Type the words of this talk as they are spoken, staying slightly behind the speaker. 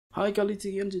Hi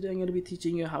Quality, and today I'm going to be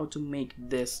teaching you how to make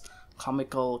this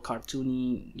comical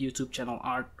cartoony YouTube channel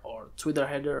art or Twitter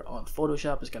header on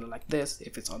Photoshop. It's kind of like this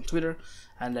if it's on Twitter,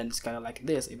 and then it's kind of like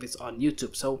this if it's on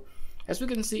YouTube. So as we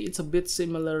can see, it's a bit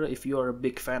similar if you are a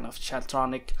big fan of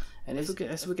Chadtronic, and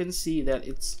as we can see that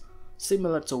it's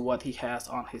similar to what he has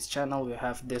on his channel. We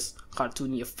have this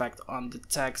cartoony effect on the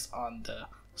text, on the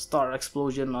star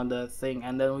explosion on the thing,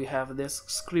 and then we have this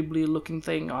scribbly looking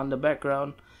thing on the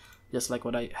background, just like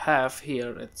what I have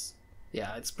here.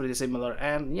 It's pretty similar,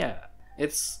 and yeah,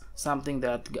 it's something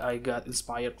that I got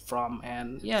inspired from,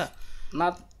 and yeah,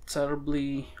 not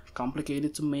terribly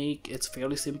complicated to make. It's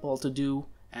fairly simple to do,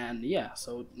 and yeah,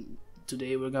 so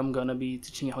today I'm gonna be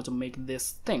teaching you how to make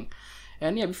this thing.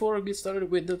 And yeah, before I get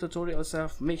started with the tutorial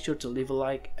itself, make sure to leave a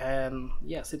like, and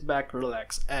yeah, sit back,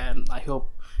 relax, and I hope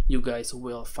you guys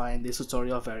will find this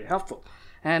tutorial very helpful.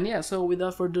 And yeah, so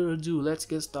without further ado, let's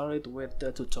get started with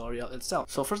the tutorial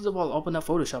itself. So first of all, open up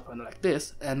Photoshop and like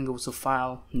this, and go to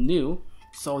File, New.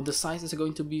 So the size is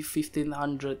going to be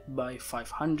 1500 by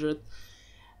 500.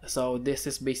 So this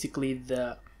is basically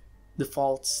the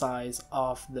default size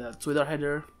of the Twitter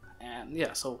header. And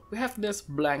yeah, so we have this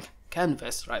blank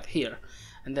canvas right here,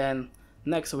 and then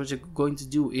next what you're going to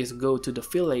do is go to the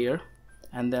fill layer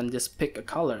and then just pick a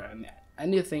color, and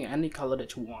any color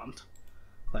that you want,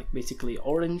 like basically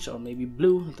orange or maybe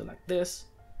blue, something like this.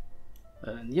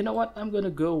 And you know what, I'm gonna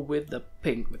go with the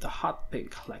pink, with the hot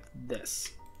pink, like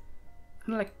this,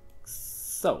 kind of like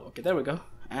so. Okay, there we go.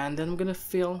 And then I'm gonna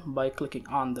fill by clicking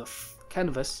on the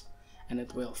canvas, and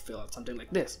it will fill out something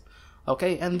like this.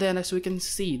 Okay, and then as we can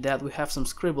see that we have some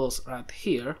scribbles right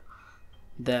here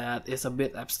that is a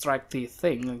bit abstracty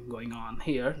thing going on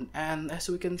here, and as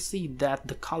we can see that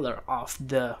the color of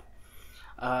the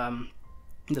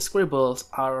scribbles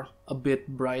are a bit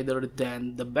brighter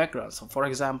than the background. So for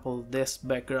example, this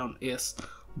background is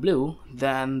blue,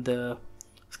 then the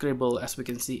scribble, as we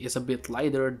can see, is a bit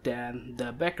lighter than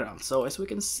the background. So as we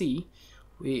can see,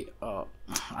 we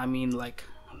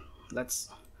let's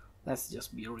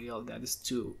just be real, that is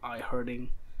too eye hurting.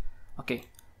 Okay,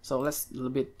 so let's a little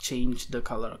bit change the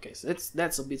color. Okay, so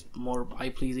that's a bit more eye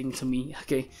pleasing to me.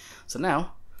 Okay, so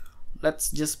now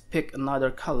let's just pick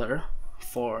another color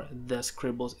for the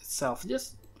scribbles itself.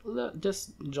 Just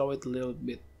draw it a little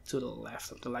bit to the left,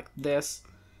 something like this.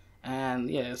 And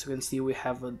yeah, as you can see, we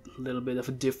have a little bit of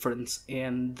a difference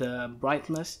in the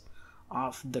brightness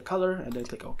of the color, and then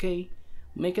click OK,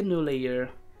 make a new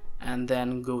layer, and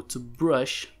then go to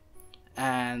brush.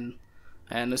 And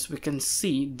as we can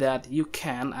see that you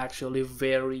can actually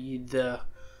vary the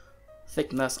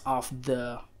thickness of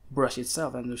the brush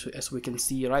itself, and as we can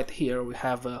see right here, we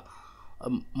have a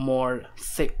more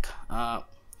thick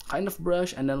kind of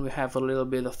brush, and then we have a little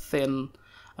bit of thin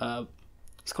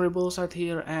scribbles right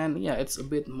here, and yeah, it's a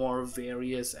bit more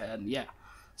various. And yeah,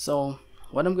 so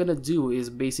what I'm gonna do is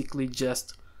basically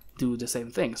just do the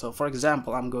same thing. So for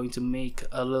example, I'm going to make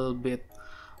a little bit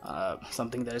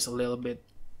something that is a little bit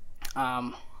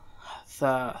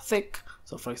thick.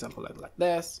 So for example, like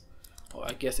this, or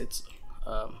I guess it's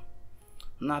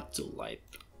not too light,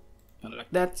 kind of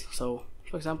like that. So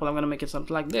for example, I'm gonna make it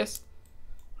something like this,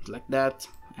 like that,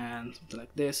 and something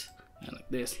like this, and like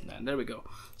this, and there we go.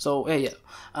 So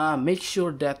yeah, make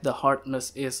sure that the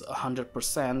hardness is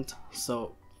 100%,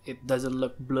 so it doesn't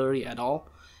look blurry at all.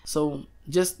 So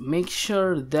just make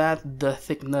sure that the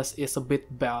thickness is a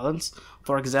bit balanced.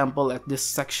 For example, at this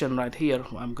section right here,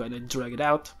 I'm going to drag it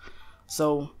out.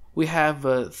 So we have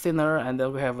a thinner, and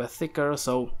then we have a thicker.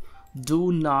 So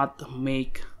do not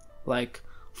make like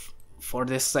for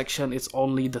this section it's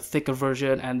only the thicker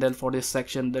version, and then for this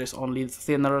section there's only the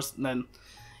thinners. Then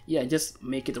yeah, just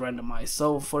make it randomized.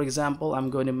 So for example, I'm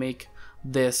going to make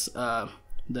this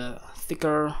the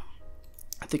thicker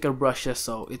brushes,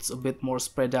 so it's a bit more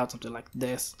spread out, something like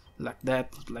this, like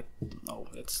that, like, oh,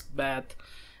 it's bad.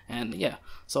 And yeah,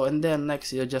 so and then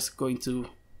next you're just going to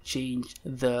change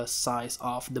the size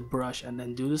of the brush, and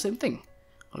then do the same thing,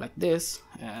 like this,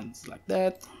 and like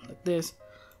that, like this,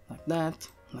 like that,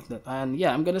 like that. And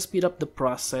yeah, I'm gonna speed up the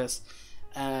process,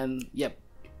 and yep,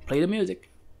 play the music.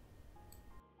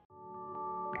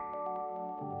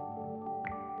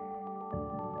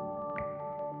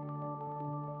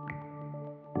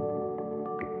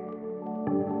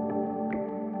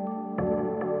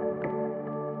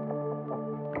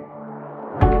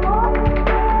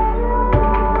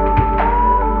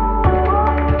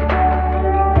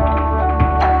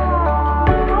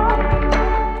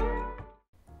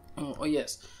 Oh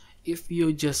yes, if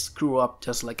you just screw up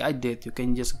just like I did, you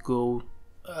can just go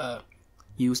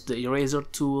use the eraser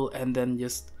tool, and then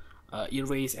just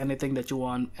erase anything that you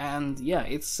want, and yeah,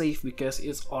 it's safe because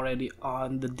it's already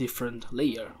on the different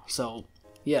layer. So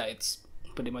yeah, it's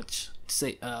pretty much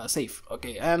safe.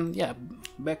 Okay, and yeah,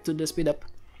 back to the speed up.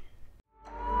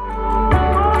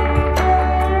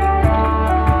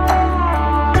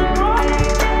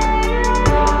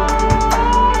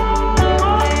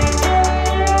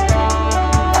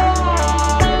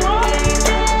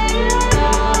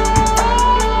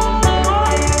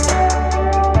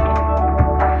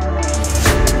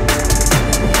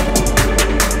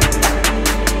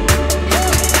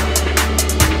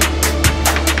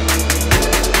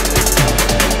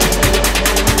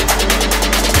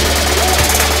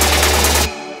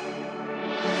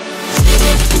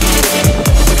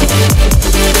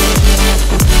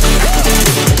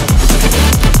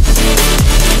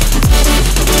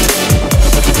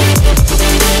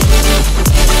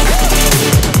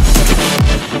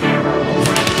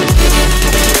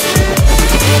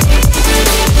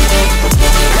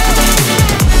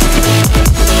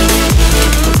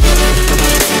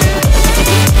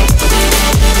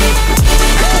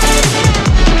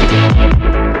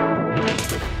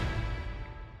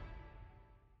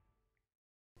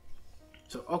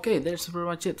 So okay, that's pretty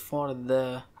much it for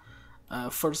the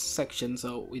first section,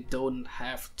 so we don't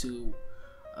have to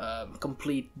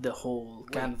complete the whole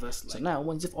canvas. So now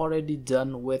once you've already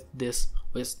done with this,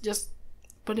 with just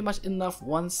pretty much enough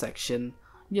one section,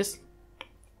 just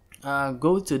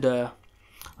go to the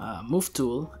move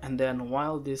tool, and then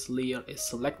while this layer is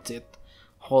selected,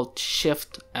 hold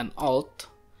shift and alt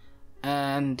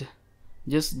and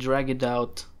just drag it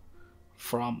out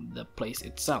from the place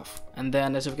itself. And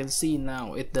then as you can see,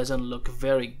 now it doesn't look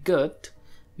very good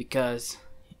because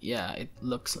yeah, it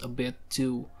looks a bit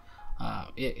too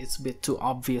it's a bit too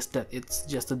obvious that it's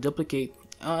just a duplicate.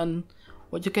 And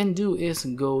what you can do is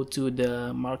go to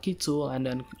the marquee tool and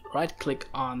then right click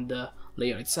on the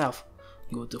layer itself,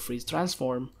 go to freeze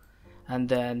transform, and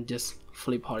then just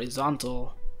flip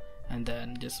horizontal, and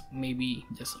then just maybe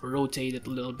just rotate it a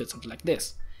little bit, something like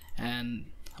this, and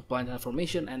apply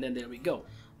transformation, and then there we go.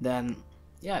 Then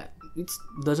yeah, it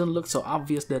doesn't look so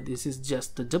obvious that this is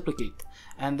just a duplicate.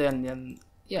 And then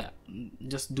yeah,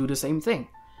 just do the same thing,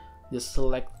 just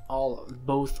select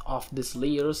both of these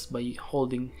layers by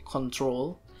holding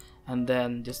Control, and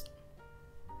then just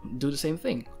do the same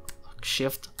thing,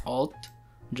 shift alt,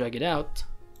 drag it out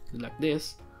like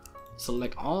this,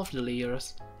 select all of the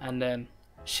layers, and then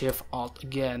shift alt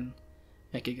again,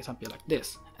 making it something like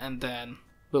this, and then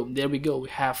boom, there we go. We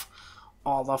have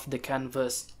all of the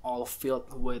canvas all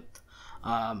filled with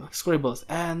scribbles.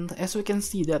 And as we can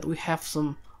see that we have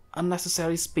some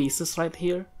unnecessary spaces right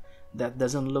here that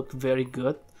doesn't look very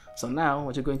good. So now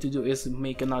what you're going to do is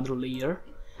make another layer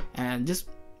and just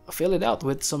fill it out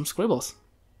with some scribbles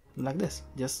like this.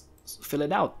 Just fill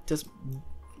it out, just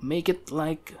make it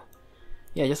like,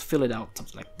 yeah, just fill it out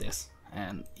something like this.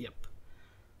 And yep,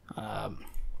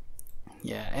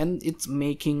 yeah, and it's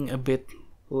making a bit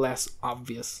less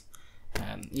obvious,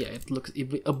 and yeah, it looks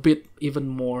a bit even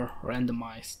more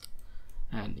randomized,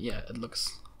 and yeah, it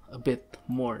looks a bit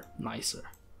more nicer.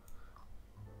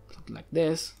 Something like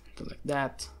this, something like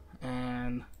that,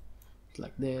 and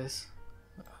like this,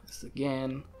 this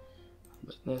again,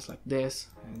 like this,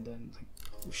 and then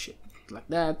oh shit, like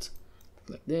that,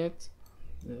 like that,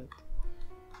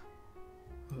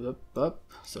 up,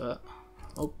 so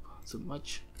oh, so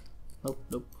much, nope,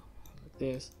 like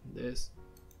this,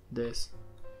 this,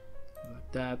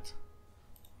 like that,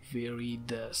 vary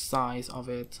the size of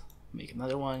it, make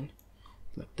another one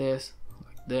like this,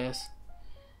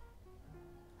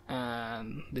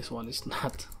 and this one is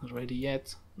not ready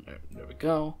yet. There we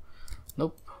go.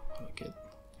 Nope, make it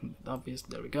obvious.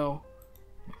 There we go,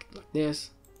 make it like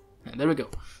this, and there we go.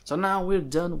 So now we're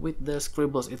done with the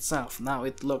scribbles itself. Now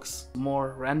it looks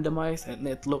more randomized and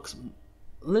it looks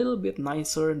a little bit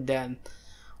nicer than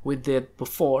we did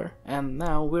before. And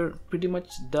now we're pretty much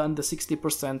done the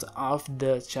 60% of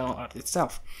the channel art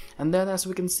itself. And then as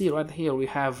we can see right here, we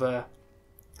have a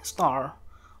star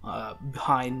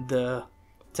behind the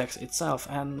text itself.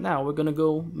 And now we're gonna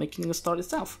go making a star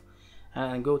itself,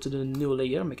 and go to the new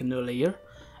layer, make a new layer,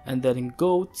 and then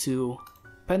go to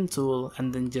pen tool,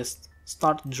 and then just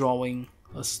start drawing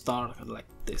a star like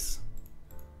this,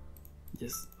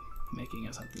 just making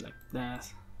it something like that.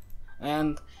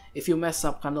 And if you mess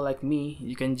up kind of like me,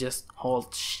 you can just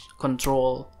hold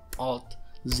Control Alt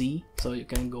Z, so you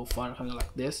can go far kind of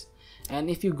like this. And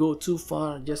if you go too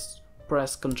far, just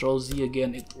press Control Z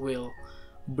again, it will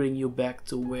bring you back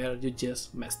to where you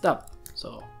just messed up.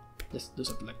 So just do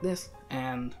something like this,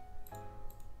 and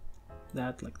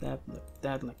that, like that, like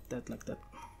that, like that, like that.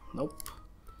 Nope.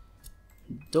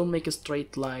 don't make a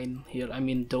straight line here. I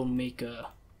mean, don't make a,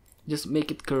 just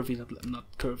make it curvy, not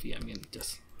curvy. I mean,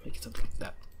 just make it something like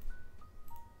that.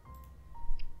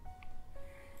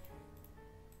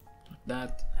 Like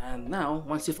that. And now,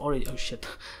 once you've already, oh shit.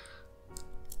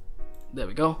 There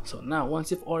we go. So now,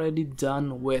 once you've already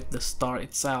done with the star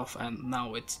itself, and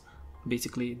now it's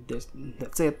basically this,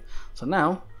 that's it. So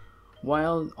now,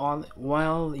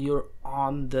 while you're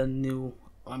on the new,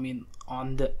 I mean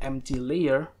on the empty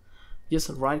layer, just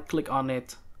right click on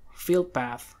it, fill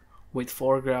path with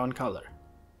foreground color.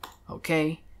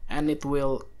 Okay, and it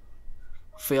will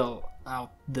fill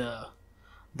out the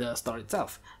star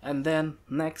itself. And then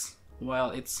next,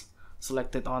 while it's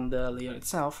selected on the layer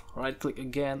itself, right click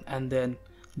again and then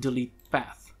delete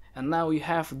path, and now you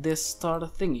have this star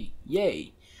thingy.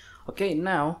 Yay. Okay,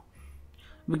 now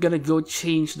we're gonna go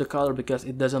change the color because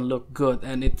it doesn't look good,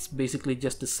 and it's basically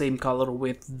just the same color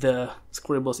with the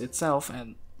scribbles itself,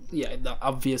 and yeah,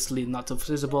 obviously not so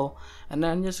visible. And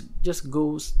then just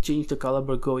go change the color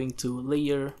by going to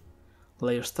layer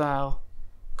style,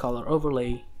 color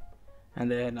overlay,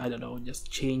 and then I don't know, just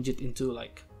change it into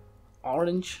like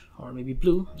orange or maybe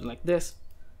blue, like this.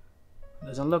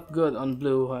 Doesn't look good on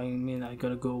blue. I mean, I'm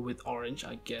gonna go with orange,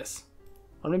 I guess,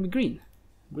 or maybe green.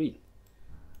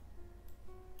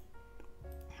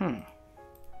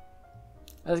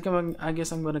 I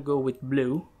guess I'm gonna go with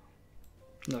blue,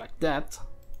 like that.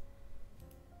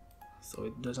 So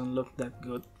it doesn't look that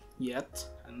good yet.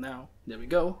 And now, there we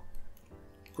go.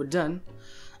 We're done.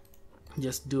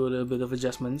 Just do a little bit of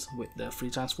adjustments with the free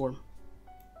transform.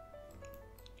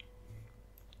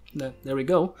 There we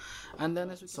go. And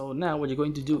then so now what you're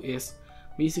going to do is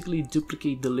basically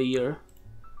duplicate the layer.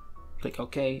 Click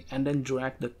OK, and then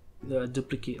drag the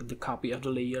copy of the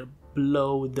layer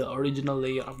below the original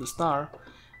layer of the star,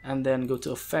 and then go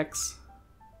to effects,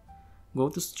 go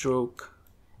to stroke,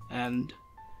 and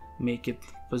make it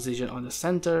position on the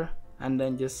center, and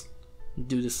then just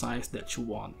do the size that you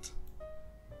want,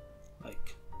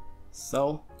 like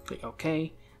so. Click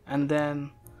OK, and then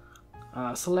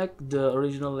select the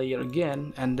original layer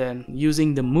again, and then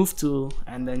using the move tool,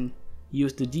 and then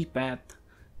use the D-pad,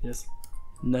 just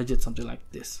nudge it something like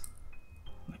this,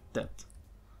 like that,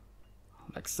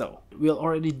 like so. We're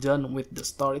already done with the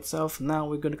star itself. Now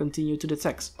we're going to continue to the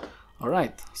text.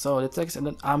 Alright, so the text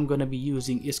that I'm going to be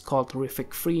using is called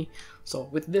Riffic Free. So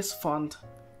with this font,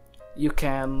 you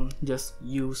can just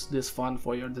use this font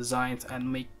for your designs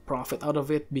and make profit out of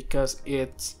it, because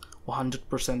it's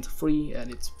 100% free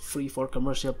and it's free for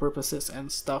commercial purposes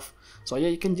and stuff. So yeah,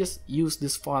 you can just use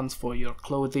this font for your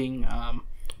clothing,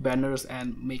 banners,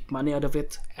 and make money out of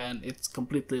it, and it's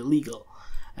completely legal.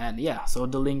 And yeah, so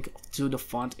the link to the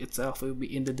font itself will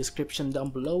be in the description down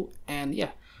below. And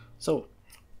yeah, so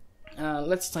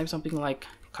let's type something like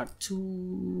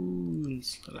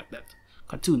cartoons, like that,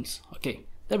 cartoons. Okay,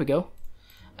 there we go,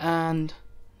 and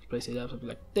place it up something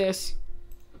like this,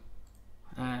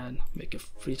 and make a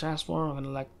free transform. I'm gonna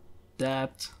like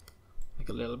that, make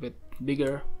a little bit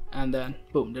bigger, and then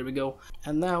boom, there we go.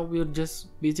 And now we'll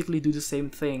just basically do the same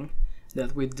thing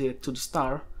that we did to the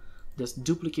star. Just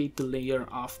duplicate the layer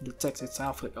of the text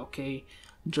itself, click OK,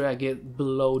 drag it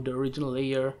below the original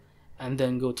layer, and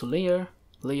then go to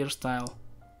layer style,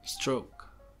 stroke,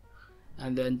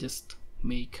 and then just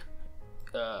make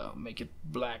it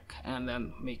black, and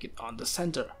then make it on the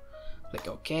center. Click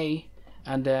OK,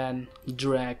 and then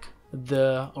drag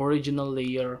the original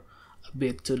layer a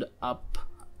bit to the up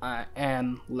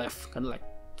and left, kind of like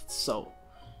so.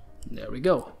 There we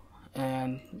go.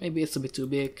 And maybe it's a bit too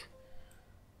big,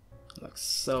 like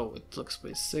so. It looks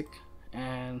basic,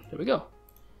 and there we go.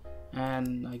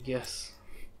 And I guess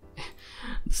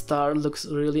the star looks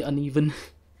really uneven.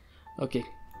 Okay,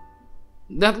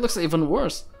 that looks even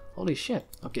worse. Holy shit.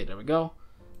 Okay, there we go.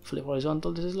 Flip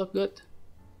horizontal. Does it look good?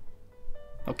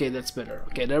 Okay, that's better.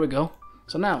 Okay, there we go.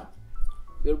 So now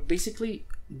we're basically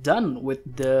done with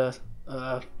the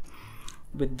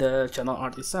channel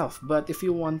art itself. But if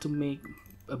you want to make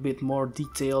a bit more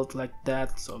detailed like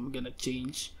that, so I'm gonna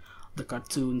change the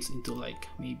cartoons into like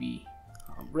maybe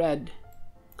red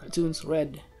cartoons,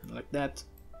 red, like that.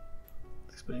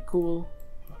 It's pretty cool.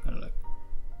 Kind of like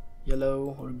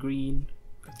yellow or green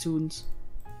cartoons.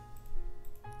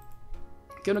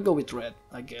 Gonna go with red,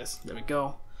 I guess. There we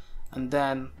go. And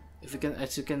then if you can,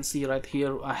 as you can see right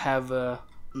here, I have an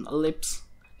ellipse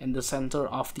in the center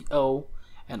of the O,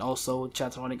 and also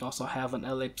Chadtronic also have an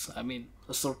ellipse, I mean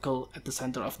a circle at the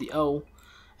center of the O.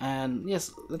 And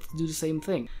yes, let's do the same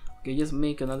thing. Okay, just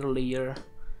make another layer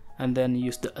and then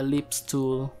use the ellipse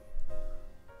tool.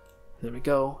 There we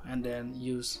go. And then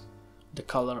use the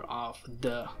color of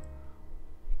the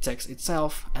text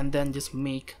itself, and then just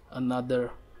make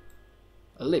another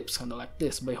ellipse kind of like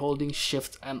this. By holding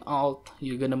Shift and Alt,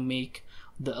 you're gonna make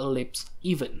the ellipse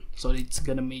even, so it's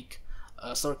gonna make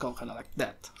a circle kind of like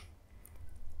that.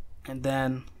 And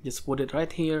then just put it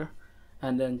right here,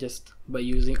 and then just by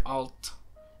using Alt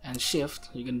and Shift,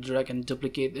 you can drag and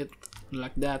duplicate it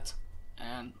like that,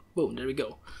 and boom, there we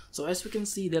go. So as we can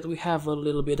see that we have a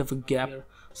little bit of a gap here.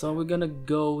 So we're gonna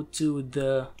go to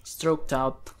the stroked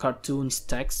out cartoons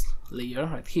text layer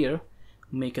right here,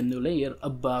 make a new layer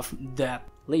above that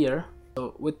layer.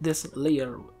 So with this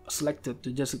layer selected,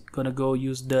 you're just gonna go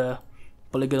use the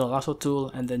polygonal lasso tool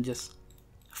and then just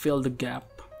fill the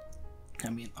gap.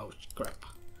 Oh crap.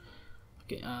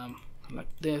 Okay, like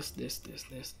this.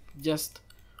 Just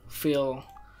fill,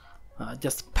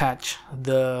 just patch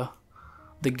the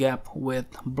gap with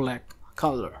black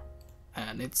color,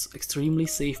 and it's extremely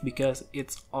safe because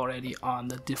it's already on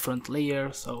the different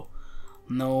layer, so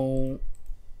no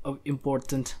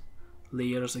important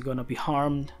layers are gonna be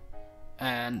harmed.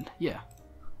 And yeah,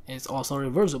 it's also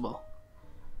reversible.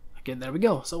 Okay, there we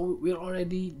go. So we're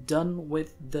already done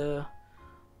with the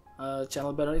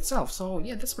channel banner itself. So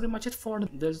yeah, that's pretty much it for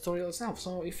the tutorial itself.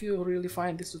 So if you really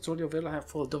find this tutorial very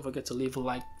helpful, don't forget to leave a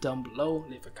like down below,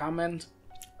 leave a comment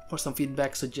for some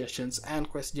feedback, suggestions and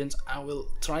questions. I will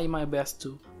try my best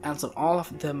to answer all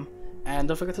of them, and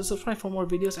don't forget to subscribe for more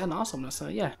videos and awesomeness. So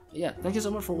yeah, thank you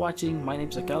so much for watching. My name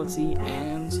is Akalsi,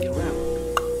 and see you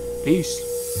around.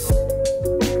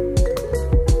 Peace.